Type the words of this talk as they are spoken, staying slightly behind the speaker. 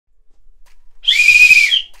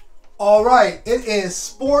All right, it is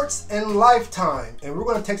sports and lifetime, and we're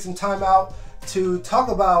going to take some time out to talk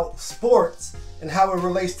about sports and how it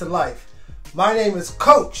relates to life. My name is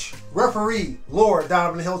Coach, Referee, Lord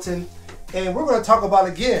Danavan Hylton, and we're going to talk about,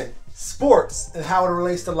 again, sports and how it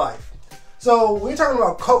relates to life. So we're talking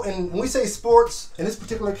about, and when we say sports, in this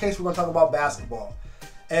particular case, we're going to talk about basketball.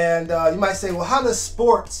 And you might say, well, how does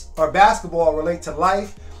sports or basketball relate to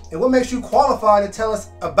life? And what makes you qualified to tell us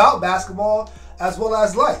about basketball as well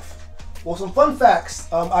as life? Well, some fun facts.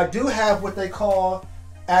 I do have what they call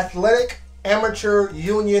athletic amateur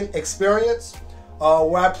union experience,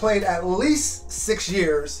 where I played at least 6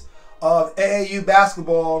 years of AAU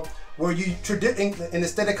basketball, where you in the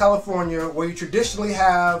state of California, where you traditionally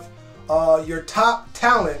have your top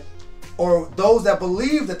talent, or those that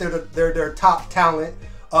believe that they're their top talent,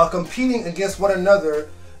 competing against one another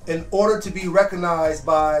in order to be recognized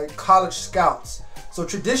by college scouts. So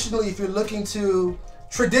traditionally, if you're looking to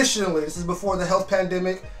this is before the health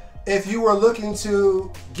pandemic, if you were looking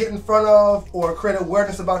to get in front of or create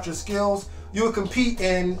awareness about your skills, you would compete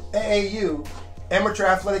in AAU, Amateur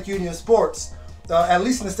Athletic Union Sports, at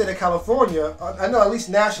least in the state of California. I know at least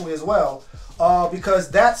nationally as well,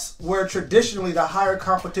 because that's where traditionally the higher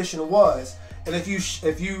competition was. And if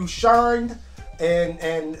you shined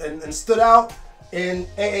and stood out in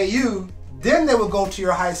AAU, then they would go to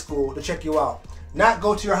your high school to check you out. Not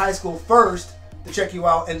go to your high school first to check you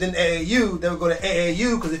out, and then AAU, they would go to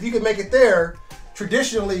AAU, because if you could make it there,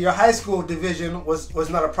 traditionally your high school division was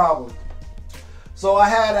not a problem. So I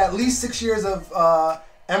had at least 6 years of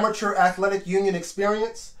amateur athletic union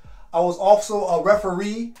experience. I was also a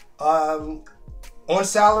referee on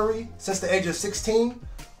salary since the age of 16.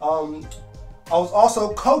 I was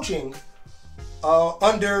also coaching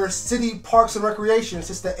under city parks and recreation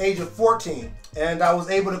since the age of 14, and I was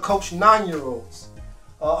able to coach 9-year-olds.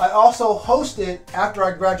 I also hosted, after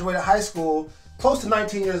I graduated high school, close to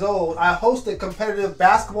 19 years old, I hosted competitive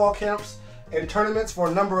basketball camps and tournaments for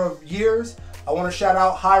a number of years. I want to shout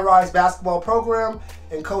out High Rise Basketball Program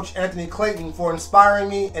and Coach Anthony Clayton for inspiring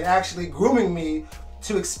me and actually grooming me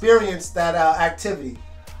to experience that activity.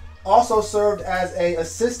 Also served as an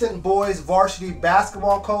assistant boys varsity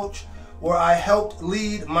basketball coach, where I helped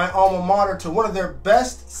lead my alma mater to one of their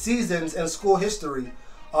best seasons in school history,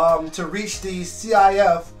 to reach the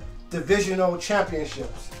CIF regional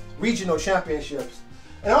championships.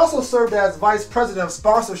 And also served as vice president of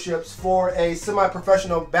sponsorships for a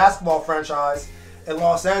semi-professional basketball franchise in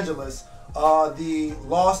Los Angeles, the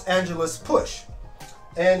Los Angeles Push.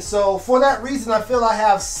 And so for that reason, I feel I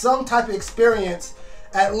have some type of experience,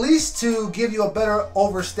 at least to give you a better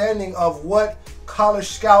understanding of what college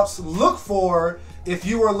scouts look for if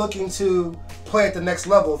you were looking to play at the next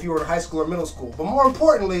level, if you were in high school or middle school. But more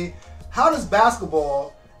importantly, how does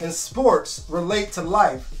basketball and sports relate to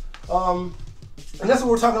life? And that's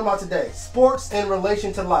what we're talking about today. Sports in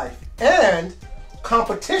relation to life, and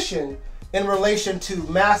competition in relation to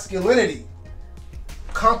masculinity.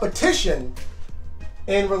 Competition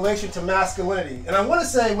in relation to masculinity. And I want to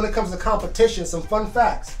say, when it comes to competition, some fun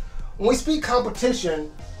facts. When we speak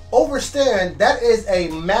competition, understand that is a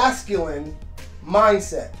masculine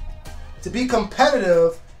mindset. To be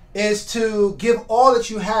competitive is to give all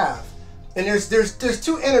that you have. And there's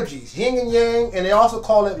two energies, yin and yang, and they also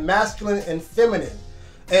call it masculine and feminine.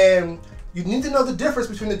 And you need to know the difference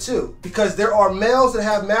between the two, because there are males that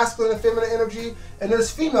have masculine and feminine energy, and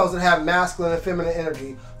there's females that have masculine and feminine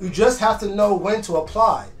energy. You just have to know when to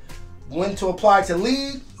apply. When to apply to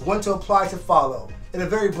lead, when to apply to follow, in a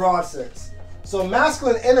very broad sense. So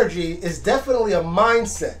masculine energy is definitely a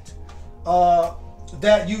mindset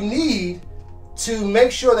that you need to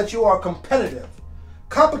make sure that you are competitive.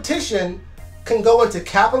 Competition can go into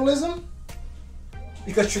capitalism,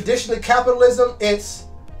 because traditionally capitalism, it's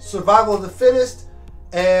survival of the fittest,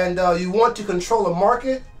 and you want to control a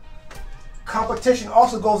market. Competition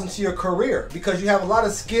also goes into your career, because you have a lot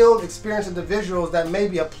of skilled, experienced individuals that may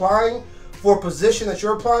be applying for a position that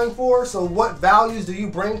you're applying for. So what values do you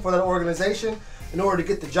bring for that organization in order to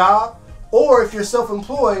get the job? Or if you're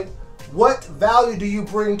self-employed, what value do you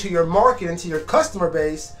bring to your market and to your customer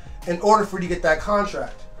base in order for you to get that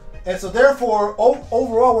contract? And so therefore,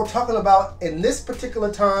 overall, we're talking about, in this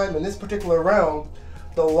particular time, in this particular realm,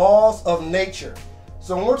 the laws of nature.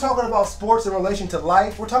 So when we're talking about sports in relation to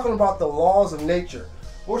life, we're talking about the laws of nature.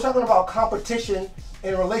 When we're talking about competition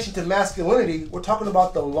in relation to masculinity, we're talking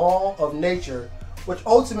about the law of nature, which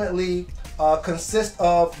ultimately consists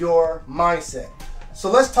of your mindset.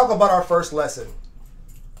 So let's talk about our first lesson.